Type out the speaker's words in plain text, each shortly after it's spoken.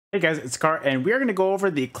Hey guys, it's Sekaar, and we are going to go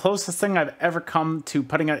over the closest thing I've ever come to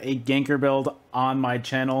putting out a ganker build on my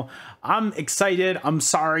channel. I'm excited. I'm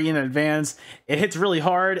sorry in advance. It hits really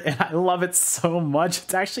hard, and I love it so much.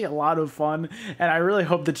 It's actually a lot of fun, and I really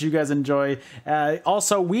hope that you guys enjoy.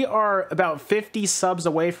 Also, we are about 50 subs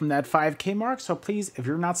away from that 5K mark, so please, if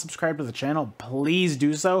you're not subscribed to the channel, please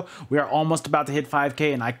do so. We are almost about to hit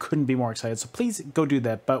 5K, and I couldn't be more excited, so please go do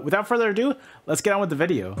that. But without further ado, let's get on with the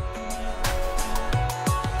video.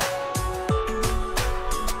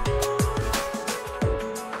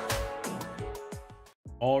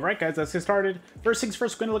 Alright guys, let's get started. First things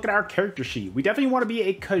first, we're going to look at our character sheet. We definitely want to be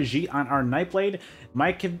a Khajiit on our Nightblade.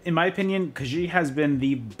 In my opinion, Khajiit has been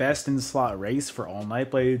the best in slot race for all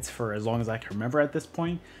Nightblades for as long as I can remember at this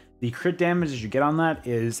point. The crit damage that you get on that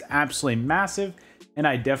is absolutely massive, and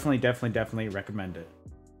I definitely recommend it.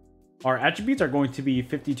 Our attributes are going to be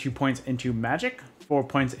 52 points into magic, 4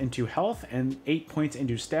 points into health, and 8 points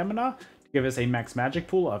into stamina to give us a max magic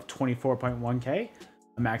pool of 24.1k.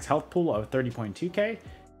 A max health pool of 30.2k,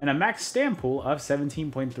 and a max stam pool of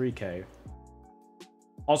 17.3k.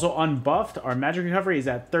 Also unbuffed, our magic recovery is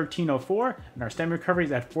at 1304, and our stam recovery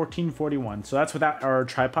is at 1441. So that's without our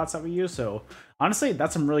tripods that we use. So honestly,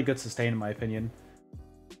 that's some really good sustain in my opinion.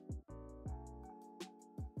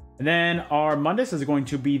 And then our Mundus is going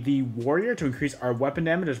to be the warrior to increase our weapon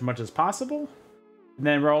damage as much as possible. And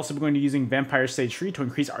then we're also going to be using Vampire Stage 3 to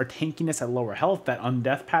increase our tankiness at lower health. That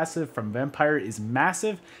Undeath passive from Vampire is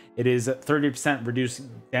massive. It is 30% reduced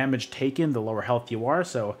damage taken the lower health you are,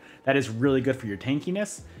 so that is really good for your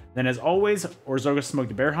tankiness. Then as always, Orzog's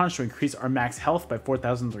Smoked Bear Haunch to increase our max health by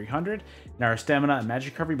 4,300, and our stamina and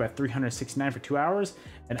magic recovery by 369 for 2 hours.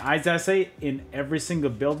 And as I say in every single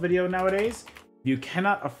build video nowadays, you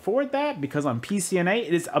cannot afford that because on PCNA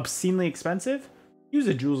it is obscenely expensive. Use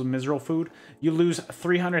a Jewels of Miserable Food. You lose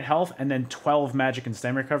 300 health and then 12 magic and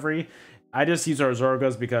stam recovery. I just use our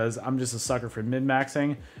Zorgos because I'm just a sucker for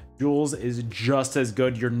min-maxing. Jewels is just as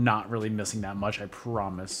good. You're not really missing that much, I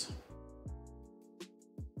promise.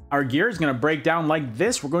 Our gear is going to break down like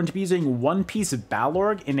this. We're going to be using one piece of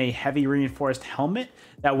Balorg in a heavy reinforced helmet.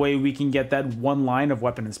 That way we can get that one line of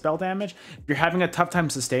weapon and spell damage. If you're having a tough time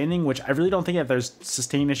sustaining, which I really don't think that there's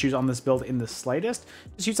sustain issues on this build in the slightest,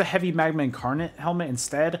 just use a heavy Magma Incarnate helmet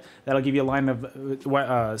instead. That'll give you a line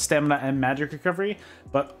of stamina and magic recovery.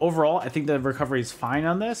 But overall, I think the recovery is fine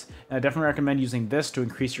on this. And I definitely recommend using this to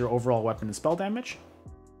increase your overall weapon and spell damage.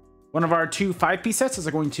 One of our two 5-piece sets is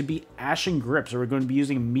going to be Ashen Grip. So we're going to be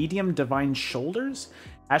using medium Divine Shoulders.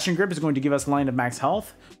 Ashen Grip is going to give us line of max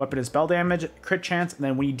health, weapon and spell damage, crit chance, and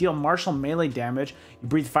then when you deal martial melee damage, you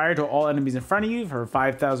breathe fire to all enemies in front of you for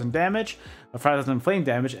 5,000 damage, 5,000 flame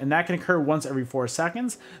damage, and that can occur once every 4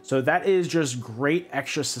 seconds. So that is just great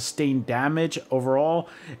extra sustained damage overall.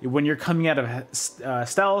 When you're coming out of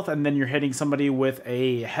stealth and then you're hitting somebody with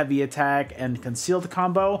a heavy attack and concealed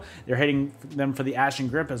combo, you're hitting them for the Ashen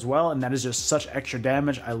Grip as well, and that is just such extra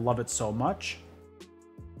damage. I love it so much.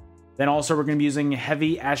 Then also we're going to be using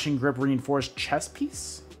heavy Ashen Grip reinforced chest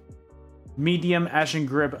piece, medium Ashen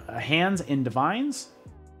Grip hands in Divines,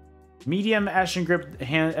 medium Ashen Grip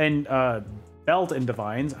hand and belt in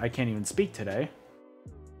Divines. I can't even speak today.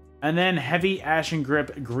 And then heavy Ashen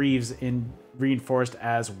Grip Greaves in reinforced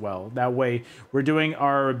as well. That way we're doing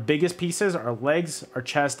our biggest pieces, our legs, our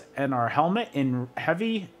chest, and our helmet in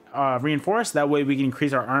heavy reinforced. That way we can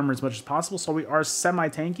increase our armor as much as possible, so we are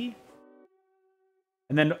semi-tanky.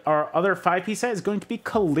 And then our other 5-piece set is going to be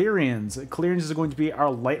Calirians. Calirians is going to be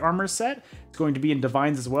our light armor set. It's going to be in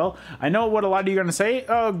Divines as well. I know what a lot of you are going to say.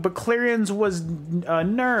 Oh, but Calirians was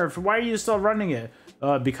nerfed. Why are you still running it?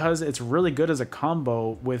 Because it's really good as a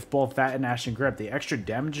combo with both that and Ashen Grip. The extra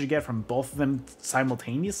damage you get from both of them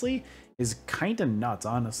simultaneously is kind of nuts,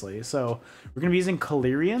 honestly. So we're going to be using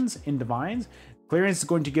Calirians in Divines. Clearance is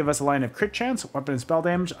going to give us a line of crit chance, weapon and spell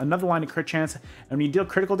damage, another line of crit chance, and when you deal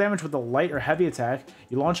critical damage with a light or heavy attack,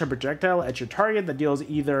 you launch a projectile at your target that deals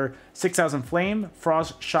either 6,000 flame,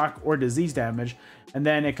 frost, shock, or disease damage, and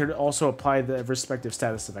then it could also apply the respective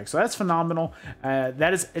status effects. So that's phenomenal.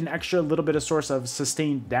 That is an extra little bit of source of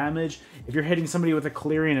sustained damage. If you're hitting somebody with a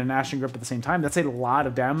Calirian and Ashen Grip at the same time, that's a lot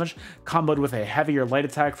of damage, comboed with a heavy or light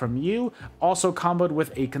attack from you, also comboed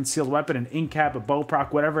with a concealed weapon, an incap, a bow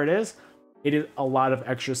proc, whatever it is. It is a lot of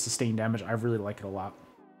extra sustained damage. I really like it a lot.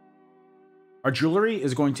 Our jewelry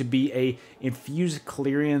is going to be a infused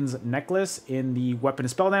Calirian's necklace in the weapon and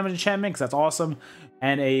spell damage enchantment, because that's awesome,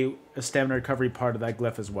 and a stamina recovery part of that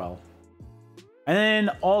glyph as well. And then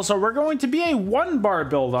also we're going to be a 1-bar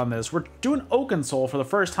build on this. We're doing Oaken Soul for the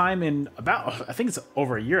first time in about, I think it's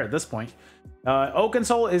over a year at this point. Oaken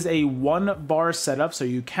Soul is a 1-bar setup, so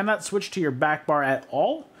you cannot switch to your back bar at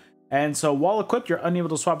all. And so while equipped, you're unable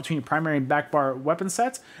to swap between your primary and back bar weapon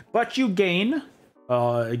sets, but you gain,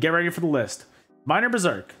 get ready for the list, Minor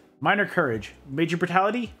Berserk, Minor Courage, Major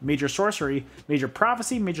Brutality, Major Sorcery, Major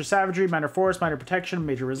Prophecy, Major Savagery, Minor Force, Minor Protection,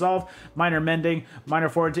 Major Resolve, Minor Mending, Minor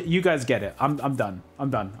Fortitude. You guys get it. I'm done.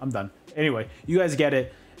 Anyway, you guys get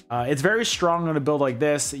it. It's very strong on a build like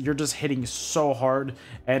this. You're just hitting so hard,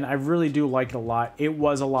 and I really do like it a lot. It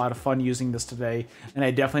was a lot of fun using this today, and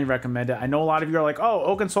I definitely recommend it. I know a lot of you are like, oh,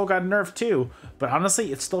 Oak and Soul got nerfed too, but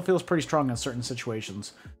honestly, it still feels pretty strong in certain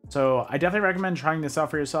situations. So I definitely recommend trying this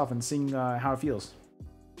out for yourself and seeing how it feels.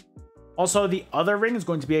 Also, the other ring is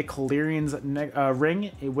going to be a Calirian's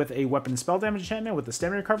ring with a weapon spell damage enchantment with the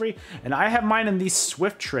stamina recovery, and I have mine in the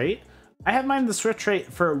Swift trait. I have mine in the Swift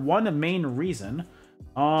trait for one main reason.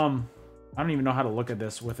 I don't even know how to look at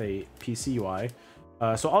this with a PC UI.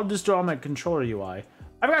 So I'll just do it on my controller UI.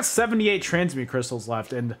 I've got 78 transmute crystals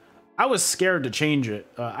left, and I was scared to change it.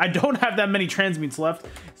 I don't have that many transmutes left.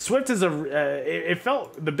 Swift is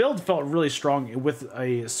the build felt really strong with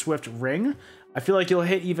a Swift ring. I feel like you'll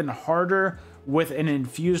hit even harder with an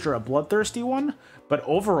infused or a bloodthirsty one, but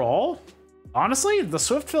overall, honestly, the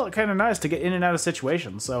Swift felt kind of nice to get in and out of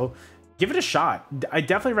situations. So give it a shot. I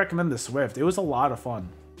definitely recommend the Swift. It was a lot of fun.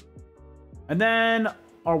 And then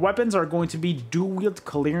our weapons are going to be dual-wield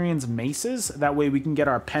Calirian's maces. That way we can get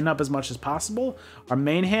our pen up as much as possible. Our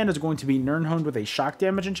main hand is going to be Nirnhoned with a shock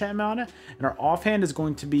damage enchantment on it. And our offhand is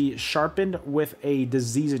going to be sharpened with a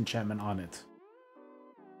disease enchantment on it.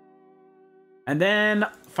 And then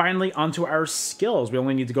finally onto our skills. We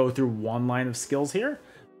only need to go through one line of skills here.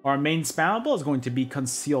 Our main spammable is going to be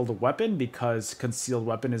Concealed Weapon, because Concealed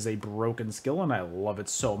Weapon is a broken skill and I love it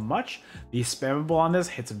so much. The spammable on this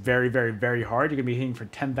hits very, very, very hard. You're going to be hitting for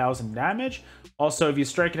 10,000 damage. Also, if you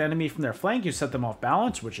strike an enemy from their flank, you set them off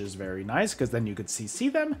balance, which is very nice because then you could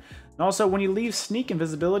CC them. And also, when you leave Sneak,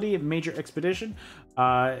 Invisibility, Major Expedition,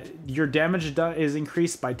 your damage is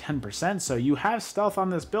increased by 10%. So you have Stealth on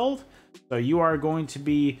this build. So you are going to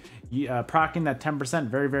be proccing that 10%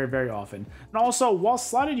 very, very, very often. And also, while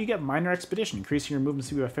slotted, you get Minor Expedition, increasing your movement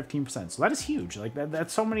speed by 15%. So that is huge. Like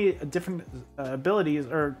that's so many different abilities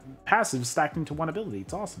or passives stacked into one ability.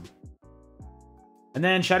 It's awesome. And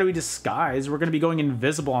then Shadowy Disguise, we're going to be going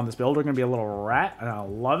invisible on this build. We're going to be a little rat, and I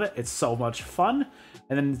love it. It's so much fun.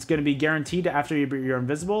 And then it's going to be guaranteed after you're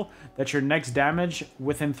invisible that your next damage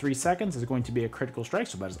within 3 seconds is going to be a critical strike.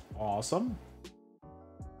 So that is awesome.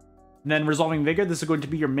 And then Resolving Vigor, this is going to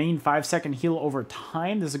be your main 5-second heal over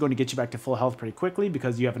time. This is going to get you back to full health pretty quickly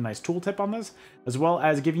because you have a nice tooltip on this, as well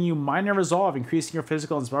as giving you Minor Resolve, increasing your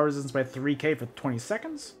physical and spell resistance by 3k for 20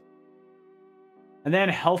 seconds. And then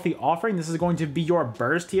Healthy Offering, this is going to be your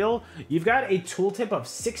burst heal. You've got a tooltip of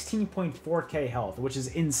 16.4k health, which is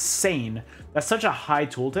insane. That's such a high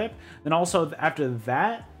tooltip. And also after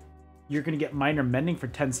that, you're going to get Minor Mending for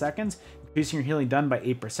 10 seconds, increasing your healing done by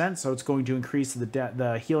 8%. So it's going to increase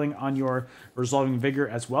the healing on your Resolving Vigor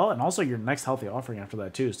as well. And also your next Healthy Offering after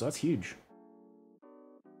that too. So that's huge.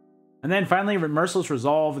 And then finally, Merciless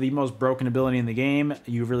Resolve, the most broken ability in the game.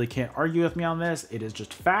 You really can't argue with me on this. It is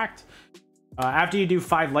just fact. After you do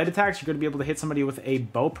 5 light attacks, you're going to be able to hit somebody with a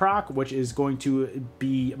bow proc, which is going to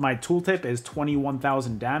be, my tooltip is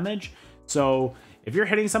 21,000 damage. So if you're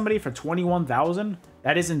hitting somebody for 21,000,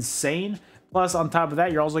 that is insane. Plus, on top of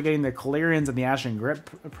that, you're also getting the Calirians and the Ashen Grip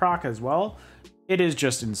proc as well. It is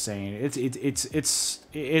just insane.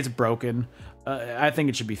 It's broken. I think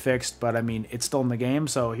it should be fixed, but I mean, it's still in the game,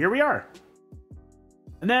 so here we are.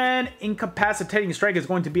 And then Incapacitating Strike is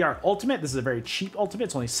going to be our ultimate. This is a very cheap ultimate.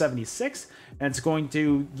 It's only 76, and it's going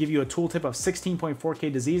to give you a tooltip of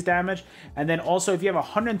 16.4k disease damage. And then also, if you have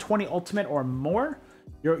 120 ultimate or more,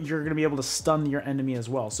 you're going to be able to stun your enemy as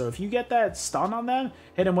well. So if you get that stun on them,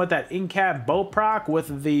 hit them with that Incap bow proc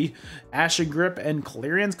with the Ashen Grip and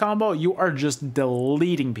Calirians combo, you are just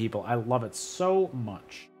deleting people. I love it so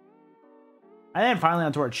much. And then finally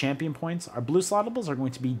onto our champion points. Our blue slottables are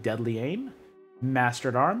going to be Deadly Aim,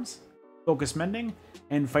 Mastered Arms, Focus Mending,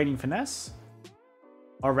 and Fighting Finesse.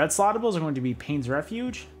 Our red slottables are going to be Pain's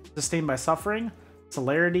Refuge, Sustained by Suffering,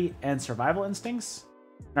 Celerity, and Survival Instincts.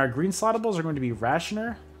 And our green slottables are going to be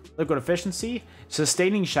Rationer, Liquid Efficiency,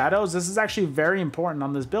 Sustaining Shadows. This is actually very important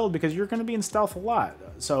on this build because you're going to be in stealth a lot.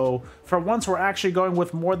 So for once, we're actually going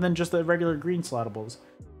with more than just the regular green slottables.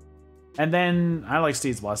 And then I like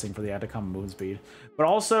Steed's Blessing for the added common movement speed. But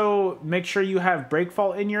also make sure you have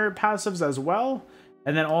Breakfall in your passives as well.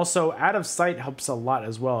 And then also Out of Sight helps a lot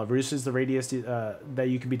as well. It reduces the radius that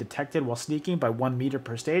you can be detected while sneaking by 1 meter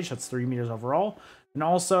per stage. That's 3 meters overall. And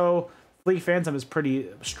also Fleet Phantom is pretty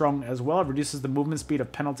strong as well. It reduces the movement speed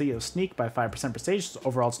of penalty of sneak by 5% per stage. So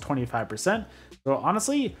overall it's 25%. So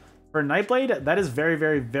honestly, For Nightblade, that is very,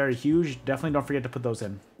 very, very huge. Definitely don't forget to put those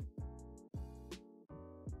in.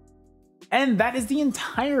 And that is the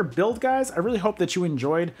entire build, guys. I really hope that you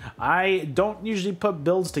enjoyed. I don't usually put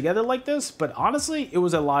builds together like this, but honestly, it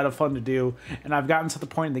was a lot of fun to do. And I've gotten to the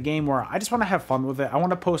point in the game where I just want to have fun with it. I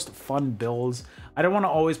want to post fun builds. I don't want to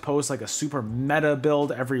always post like a super meta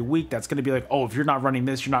build every week that's going to be like, oh, if you're not running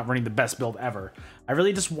this, you're not running the best build ever. I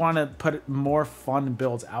really just want to put more fun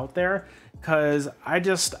builds out there because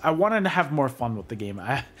I wanted to have more fun with the game.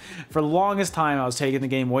 For the longest time, I was taking the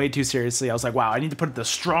game way too seriously. I was like, wow, I need to put the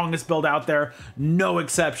strongest build out there, no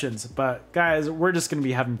exceptions. But guys, we're just going to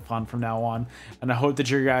be having fun from now on. And I hope that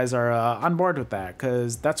you guys are on board with that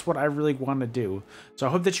because that's what I really want to do. So I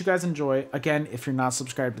hope that you guys enjoy. Again, if you're not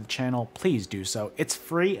subscribed to the channel, please do so. It's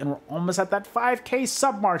free and we're almost at that 5K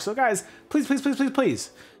sub mark. So guys, please, please, please, please,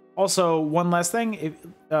 please. Also, one last thing, if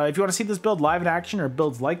you want to see this build live in action or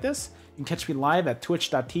builds like this, you can catch me live at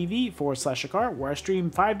twitch.tv/Sekaar, where I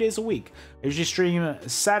stream 5 days a week. I usually stream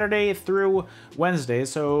Saturday through Wednesday,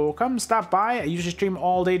 so come stop by. I usually stream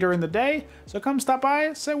all day during the day, so come stop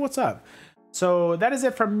by, say what's up. So that is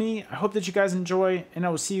it from me. I hope that you guys enjoy, and I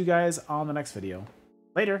will see you guys on the next video.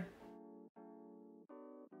 Later.